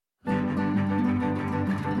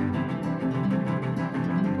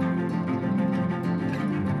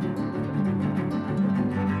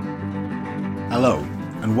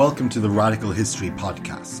and welcome to the Radical History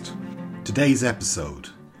Podcast. Today's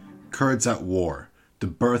episode, Kurds at War, the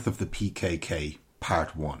Birth of the PKK,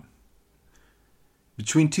 Part 1.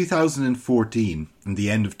 Between 2014 and the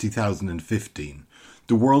end of 2015,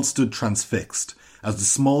 the world stood transfixed as the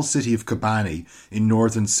small city of Kobani in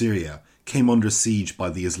northern Syria came under siege by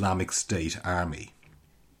the Islamic State army.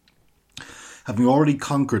 Having already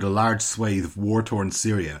conquered a large swathe of war-torn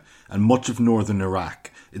Syria and much of northern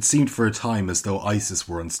Iraq, it seemed for a time as though ISIS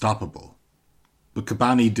were unstoppable. But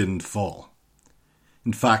Kobani didn't fall.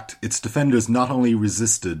 In fact, its defenders not only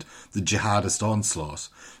resisted the jihadist onslaught,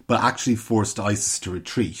 but actually forced ISIS to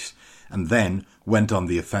retreat, and then went on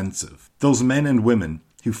the offensive. Those men and women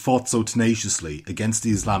who fought so tenaciously against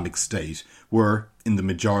the Islamic State were, in the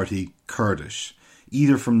majority, Kurdish,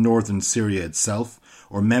 either from northern Syria itself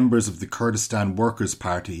or members of the Kurdistan Workers'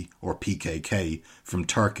 Party, or PKK, from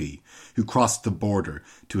Turkey, who crossed the border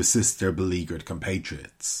to assist their beleaguered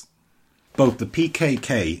compatriots. Both the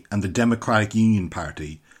PKK and the Democratic Union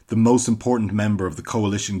Party, the most important member of the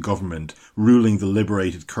coalition government ruling the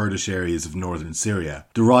liberated Kurdish areas of northern Syria,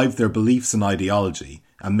 derived their beliefs and ideology,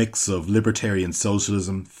 a mix of libertarian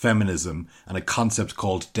socialism, feminism, and a concept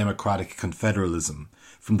called democratic confederalism,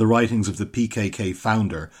 from the writings of the PKK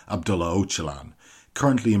founder Abdullah Öcalan,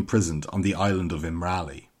 currently imprisoned on the island of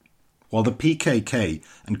Imrali. While the PKK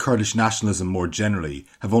and Kurdish nationalism more generally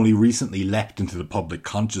have only recently leapt into the public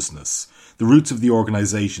consciousness, the roots of the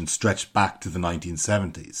organisation stretch back to the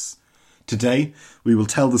 1970s. Today, we will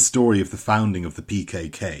tell the story of the founding of the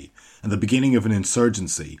PKK and the beginning of an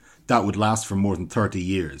insurgency that would last for more than 30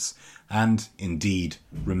 years and, indeed,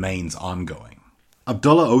 remains ongoing.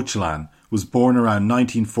 Abdullah Öcalan was born around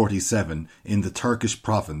 1947 in the Turkish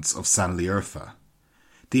province of Şanlıurfa.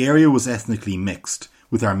 The area was ethnically mixed,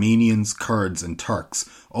 with Armenians, Kurds and Turks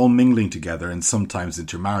all mingling together and sometimes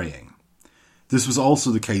intermarrying. This was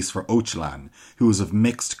also the case for Öcalan, who was of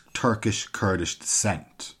mixed Turkish-Kurdish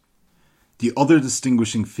descent. The other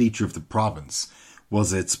distinguishing feature of the province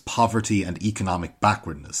was its poverty and economic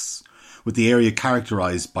backwardness, with the area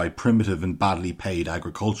characterised by primitive and badly paid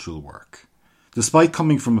agricultural work. Despite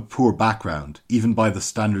coming from a poor background, even by the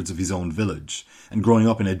standards of his own village, and growing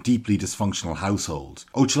up in a deeply dysfunctional household,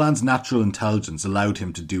 Öcalan's natural intelligence allowed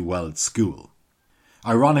him to do well at school.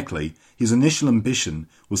 Ironically, his initial ambition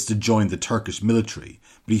was to join the Turkish military,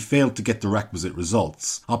 but he failed to get the requisite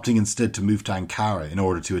results, opting instead to move to Ankara in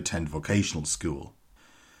order to attend vocational school.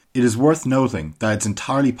 It is worth noting that it's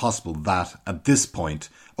entirely possible that, at this point,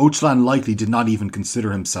 Öcalan likely did not even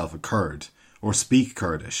consider himself a Kurd, or speak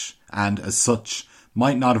Kurdish, and, as such,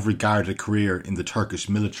 might not have regarded a career in the Turkish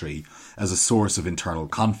military as a source of internal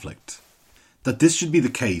conflict. That this should be the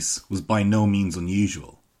case was by no means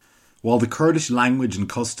unusual. While the Kurdish language and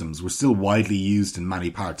customs were still widely used in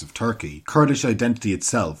many parts of Turkey, Kurdish identity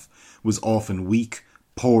itself was often weak,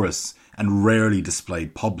 porous, and rarely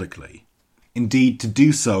displayed publicly. Indeed, to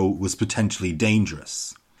do so was potentially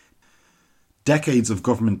dangerous. Decades of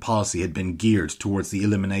government policy had been geared towards the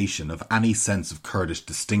elimination of any sense of Kurdish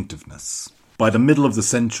distinctiveness. By the middle of the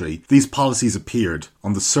century, these policies appeared,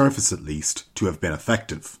 on the surface at least, to have been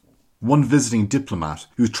effective. One visiting diplomat,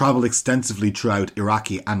 who travelled extensively throughout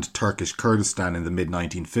Iraqi and Turkish Kurdistan in the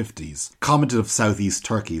mid-1950s, commented of southeast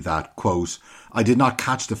Turkey that, quote, "I did not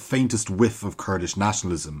catch the faintest whiff of Kurdish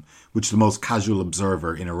nationalism, which the most casual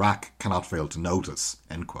observer in Iraq cannot fail to notice,"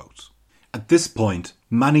 end quote. At this point,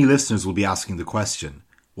 many listeners will be asking the question,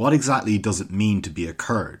 what exactly does it mean to be a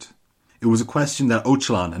Kurd? It was a question that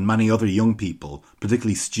Öcalan and many other young people,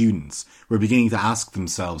 particularly students, were beginning to ask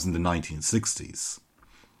themselves in the 1960s.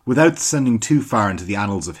 Without descending too far into the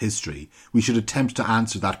annals of history, we should attempt to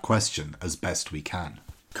answer that question as best we can.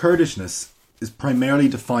 Kurdishness is primarily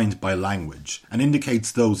defined by language and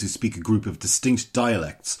indicates those who speak a group of distinct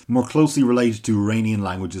dialects more closely related to Iranian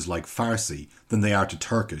languages like Farsi than they are to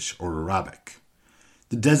Turkish or Arabic.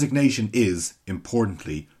 The designation is,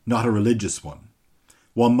 importantly, not a religious one.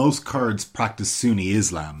 While most Kurds practice Sunni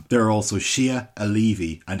Islam, there are also Shia,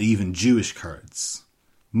 Alevi, and even Jewish Kurds.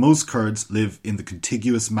 Most Kurds live in the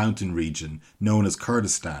contiguous mountain region known as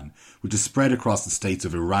Kurdistan, which is spread across the states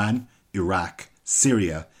of Iran, Iraq,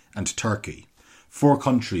 Syria, and Turkey, 4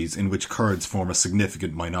 countries in which Kurds form a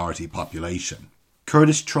significant minority population.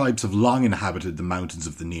 Kurdish tribes have long inhabited the mountains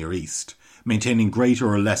of the Near East, maintaining greater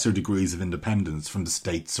or lesser degrees of independence from the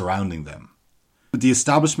states surrounding them. With the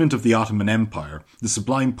establishment of the Ottoman Empire, the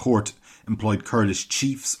Sublime Porte employed Kurdish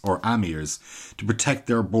chiefs or amirs to protect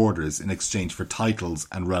their borders in exchange for titles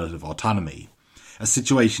and relative autonomy, a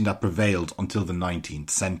situation that prevailed until the 19th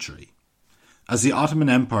century. As the Ottoman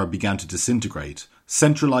Empire began to disintegrate,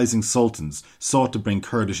 centralising sultans sought to bring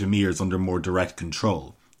Kurdish emirs under more direct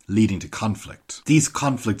control, leading to conflict. These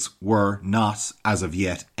conflicts were not, as of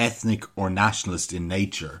yet, ethnic or nationalist in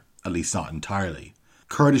nature, at least not entirely.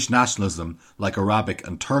 Kurdish nationalism, like Arabic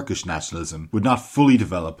and Turkish nationalism, would not fully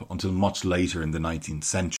develop until much later in the 19th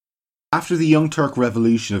century. After the Young Turk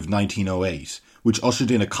Revolution of 1908, which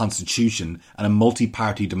ushered in a constitution and a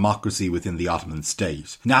multi-party democracy within the Ottoman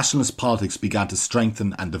state, nationalist politics began to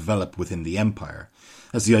strengthen and develop within the empire,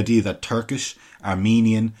 as the idea that Turkish,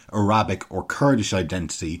 Armenian, Arabic or Kurdish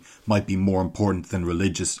identity might be more important than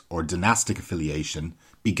religious or dynastic affiliation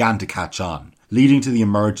began to catch on, leading to the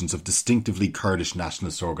emergence of distinctively Kurdish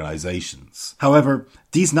nationalist organisations. However,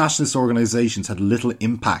 these nationalist organisations had little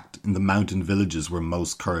impact in the mountain villages where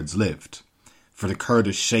most Kurds lived. For the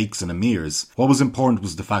Kurdish sheikhs and emirs, what was important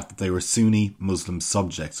was the fact that they were Sunni Muslim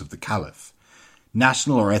subjects of the Caliph.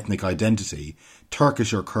 National or ethnic identity,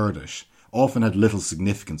 Turkish or Kurdish, often had little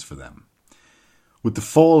significance for them. With the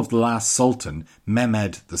fall of the last Sultan,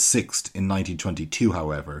 Mehmed VI, in 1922,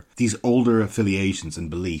 however, these older affiliations and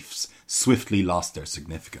beliefs swiftly lost their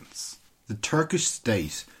significance. The Turkish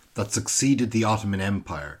state that succeeded the Ottoman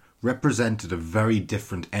Empire represented a very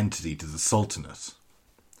different entity to the Sultanate.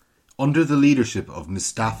 Under the leadership of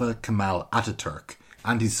Mustafa Kemal Ataturk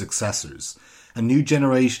and his successors, a new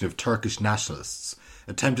generation of Turkish nationalists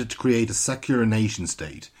attempted to create a secular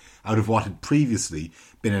nation-state out of what had previously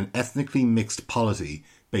been an ethnically mixed polity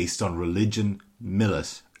based on religion,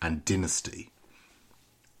 millet and dynasty.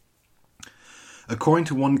 According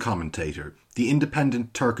to one commentator, the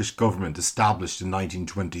independent Turkish government established in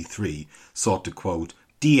 1923 sought to, quote,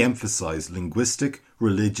 de-emphasize linguistic,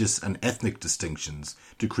 religious and ethnic distinctions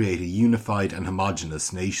to create a unified and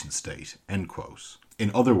homogeneous nation-state, end quote.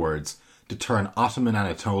 In other words, to turn Ottoman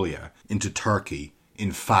Anatolia into Turkey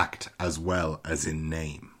in fact as well as in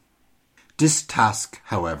name. This task,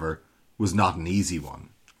 however, was not an easy one.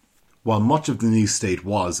 While much of the new state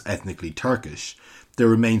was ethnically Turkish, there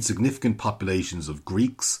remained significant populations of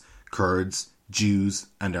Greeks, Kurds, Jews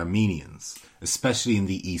and Armenians, especially in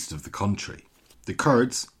the east of the country. The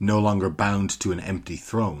Kurds, no longer bound to an empty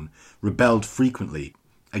throne, rebelled frequently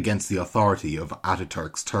against the authority of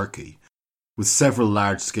Ataturk's Turkey, with several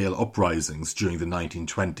large-scale uprisings during the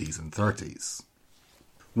 1920s and 30s.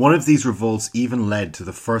 One of these revolts even led to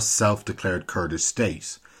the first self-declared Kurdish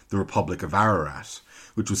state, the Republic of Ararat,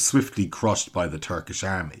 which was swiftly crushed by the Turkish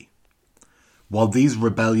army. While these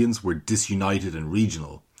rebellions were disunited and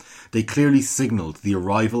regional, they clearly signalled the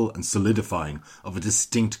arrival and solidifying of a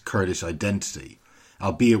distinct Kurdish identity,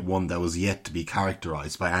 albeit one that was yet to be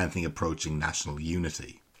characterised by anything approaching national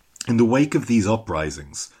unity. In the wake of these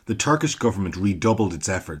uprisings, the Turkish government redoubled its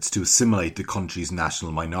efforts to assimilate the country's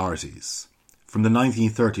national minorities. From the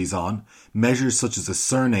 1930s on, measures such as a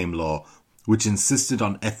surname law, which insisted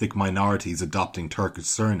on ethnic minorities adopting Turkish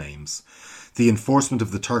surnames, the enforcement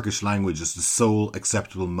of the Turkish language as the sole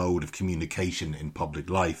acceptable mode of communication in public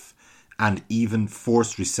life, and even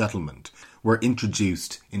forced resettlement were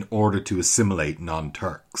introduced in order to assimilate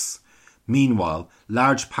non-Turks. Meanwhile,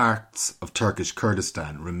 large parts of Turkish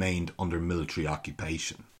Kurdistan remained under military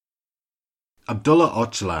occupation. Abdullah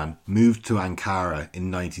Öcalan moved to Ankara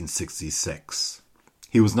in 1966.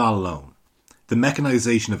 He was not alone. The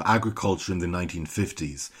mechanisation of agriculture in the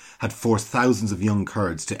 1950s had forced thousands of young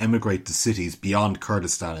Kurds to emigrate to cities beyond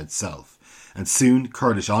Kurdistan itself, and soon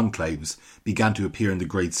Kurdish enclaves began to appear in the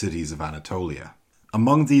great cities of Anatolia.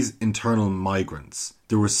 Among these internal migrants,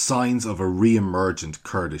 there were signs of a re-emergent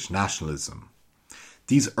Kurdish nationalism.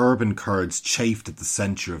 These urban Kurds chafed at the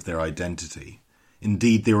censure of their identity.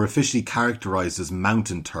 Indeed, they were officially characterised as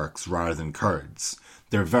mountain Turks rather than Kurds,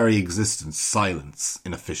 their very existence silence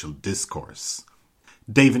in official discourse.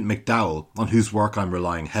 David McDowell, on whose work I'm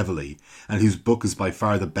relying heavily, and whose book is by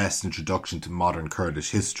far the best introduction to modern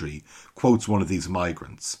Kurdish history, quotes one of these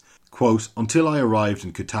migrants. Quote, "Until I arrived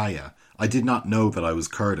in Kütahya, I did not know that I was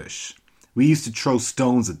Kurdish. We used to throw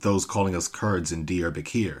stones at those calling us Kurds in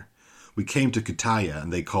Diyarbakir. We came to Kütahya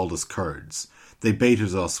and they called us Kurds. They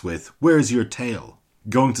baited us with, 'Where's your tail?'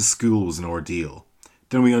 Going to school was an ordeal.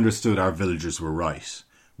 Then we understood our villagers were right.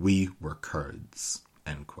 We were Kurds."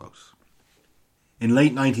 End quote. In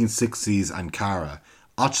late 1960s Ankara,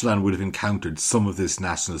 Öcalan would have encountered some of this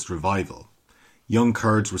nationalist revival. Young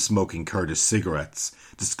Kurds were smoking Kurdish cigarettes,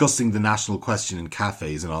 discussing the national question in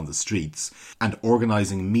cafes and on the streets, and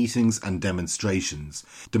organising meetings and demonstrations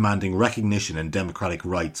demanding recognition and democratic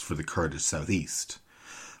rights for the Kurdish southeast.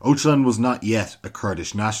 Öcalan was not yet a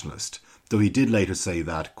Kurdish nationalist, though he did later say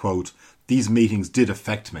that, quote, "These meetings did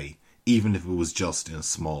affect me, even if it was just in a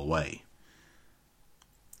small way."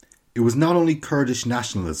 It was not only Kurdish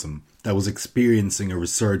nationalism that was experiencing a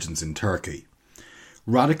resurgence in Turkey.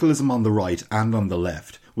 Radicalism on the right and on the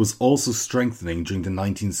left was also strengthening during the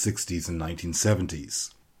 1960s and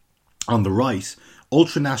 1970s. On the right,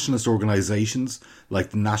 ultra-nationalist organisations like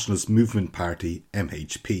the Nationalist Movement Party,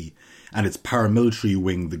 MHP, and its paramilitary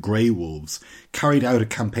wing, the Grey Wolves, carried out a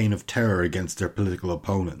campaign of terror against their political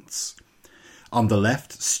opponents. On the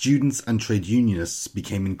left, students and trade unionists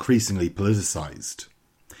became increasingly politicised.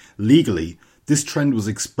 Legally, this trend was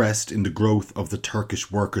expressed in the growth of the Turkish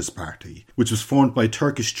Workers' Party, which was formed by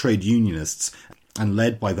Turkish trade unionists and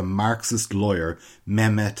led by the Marxist lawyer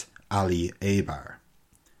Mehmet Ali Aybar.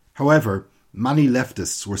 However, many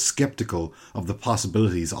leftists were sceptical of the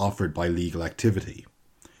possibilities offered by legal activity.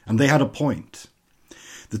 And they had a point.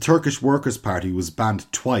 The Turkish Workers' Party was banned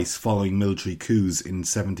twice following military coups in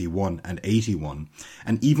 71 and 81,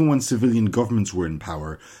 and even when civilian governments were in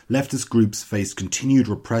power, leftist groups faced continued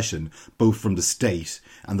repression both from the state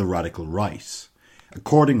and the radical right.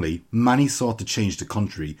 Accordingly, many sought to change the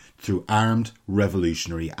country through armed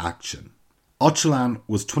revolutionary action. Öcalan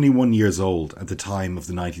was 21 years old at the time of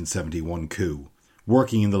the 1971 coup,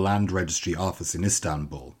 working in the Land Registry office in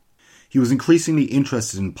Istanbul. He was increasingly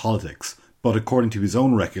interested in politics, but according to his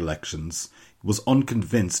own recollections, was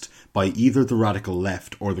unconvinced by either the radical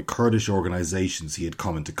left or the Kurdish organisations he had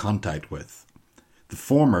come into contact with. The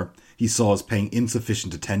former he saw as paying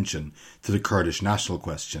insufficient attention to the Kurdish national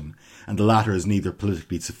question, and the latter as neither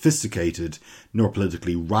politically sophisticated nor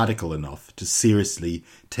politically radical enough to seriously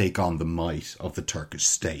take on the might of the Turkish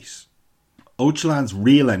state. Öcalan's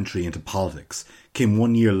real entry into politics came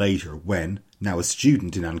 1 year later when, now a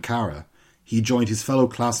student in Ankara, he joined his fellow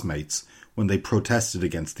classmates when they protested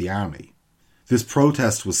against the army. This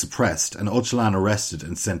protest was suppressed and Öcalan arrested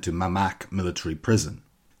and sent to Mamak military prison.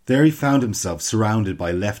 There he found himself surrounded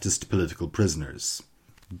by leftist political prisoners.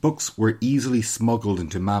 Books were easily smuggled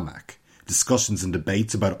into Mamak. Discussions and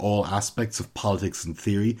debates about all aspects of politics and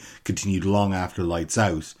theory continued long after lights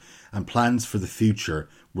out, and plans for the future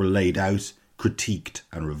were laid out, critiqued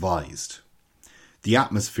and revised. The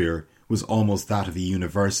atmosphere was almost that of a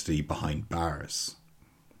university behind bars.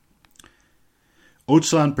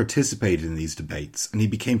 Öcalan participated in these debates and he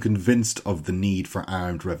became convinced of the need for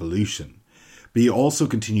armed revolution, but he also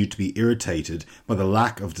continued to be irritated by the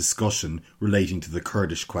lack of discussion relating to the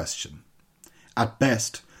Kurdish question. At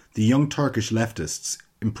best, the young Turkish leftists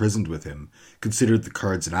imprisoned with him considered the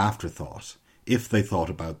Kurds an afterthought, if they thought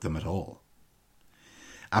about them at all.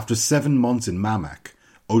 After 7 months in Mamak,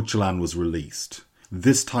 Öcalan was released.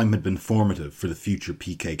 This time had been formative for the future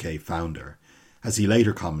PKK founder. As he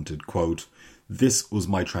later commented, quote, "This was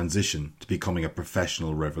my transition to becoming a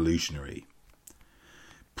professional revolutionary."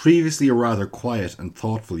 Previously a rather quiet and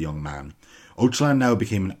thoughtful young man, Öcalan now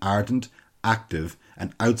became an ardent, active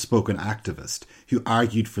and outspoken activist who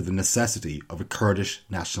argued for the necessity of a Kurdish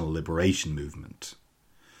national liberation movement.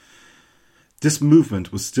 This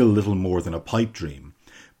movement was still little more than a pipe dream,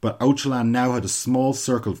 but Öcalan now had a small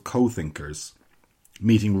circle of co-thinkers,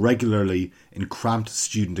 meeting regularly in cramped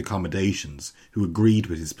student accommodations who agreed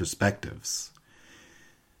with his perspectives.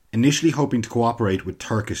 Initially hoping to cooperate with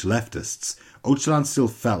Turkish leftists, Öcalan still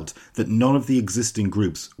felt that none of the existing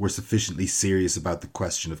groups were sufficiently serious about the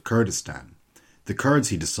question of Kurdistan. The Kurds,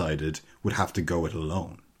 he decided, would have to go it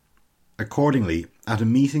alone. Accordingly, at a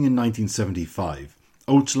meeting in 1975,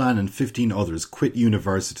 Öcalan and 15 others quit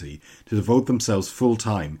university to devote themselves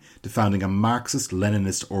full-time to founding a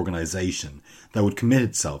Marxist-Leninist organisation that would commit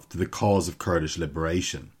itself to the cause of Kurdish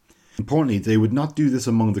liberation. Importantly, they would not do this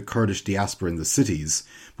among the Kurdish diaspora in the cities,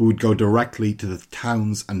 but would go directly to the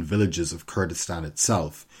towns and villages of Kurdistan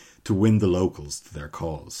itself to win the locals to their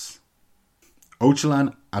cause.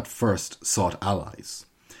 Öcalan at first sought allies,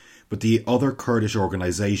 but the other Kurdish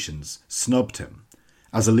organisations snubbed him.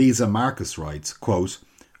 As Eliza Marcus writes, quote,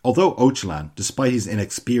 "Although Öcalan, despite his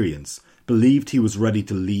inexperience, believed he was ready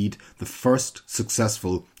to lead the first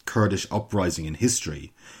successful Kurdish uprising in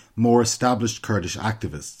history, more established Kurdish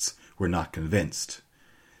activists were not convinced."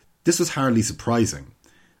 This was hardly surprising.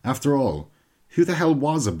 After all, who the hell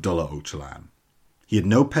was Abdullah Öcalan? He had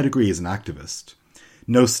no pedigree as an activist,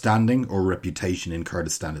 no standing or reputation in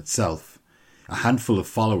Kurdistan itself, a handful of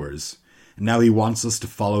followers, and now he wants us to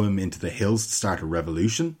follow him into the hills to start a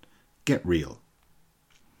revolution? Get real.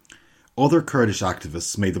 Other Kurdish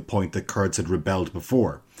activists made the point that Kurds had rebelled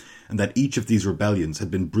before, and that each of these rebellions had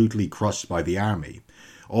been brutally crushed by the army,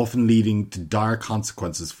 often leading to dire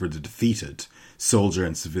consequences for the defeated, soldier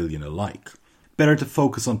and civilian alike. Better to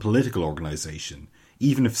focus on political organisation,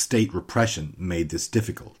 even if state repression made this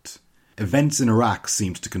difficult. Events in Iraq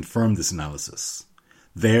seemed to confirm this analysis.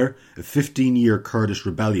 There, a 15-year Kurdish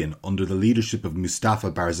rebellion under the leadership of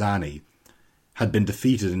Mustafa Barzani had been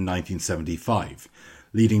defeated in 1975,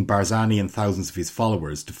 leading Barzani and thousands of his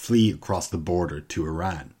followers to flee across the border to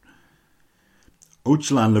Iran.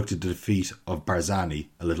 Öcalan looked at the defeat of Barzani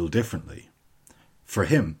a little differently. For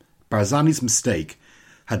him, Barzani's mistake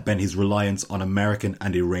had been his reliance on American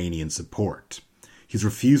and Iranian support, his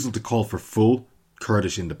refusal to call for full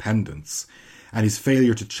Kurdish independence, and his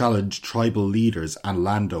failure to challenge tribal leaders and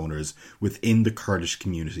landowners within the Kurdish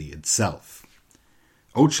community itself.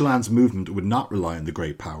 Öcalan's movement would not rely on the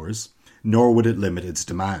great powers, nor would it limit its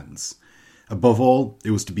demands. Above all,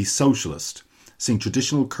 it was to be socialist, seeing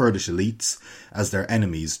traditional Kurdish elites as their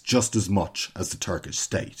enemies just as much as the Turkish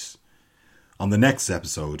state. On the next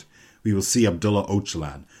episode, we will see Abdullah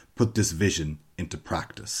Öcalan put this vision into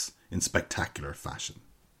practice in spectacular fashion.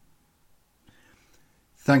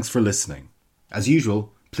 Thanks for listening. As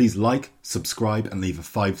usual, please like, subscribe and leave a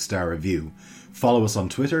 5-star review. Follow us on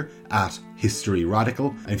Twitter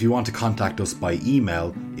 @HistoryRadical, and if you want to contact us by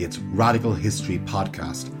email, it's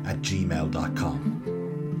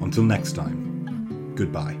radicalhistorypodcast@gmail.com. Until next time,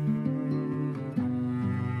 goodbye.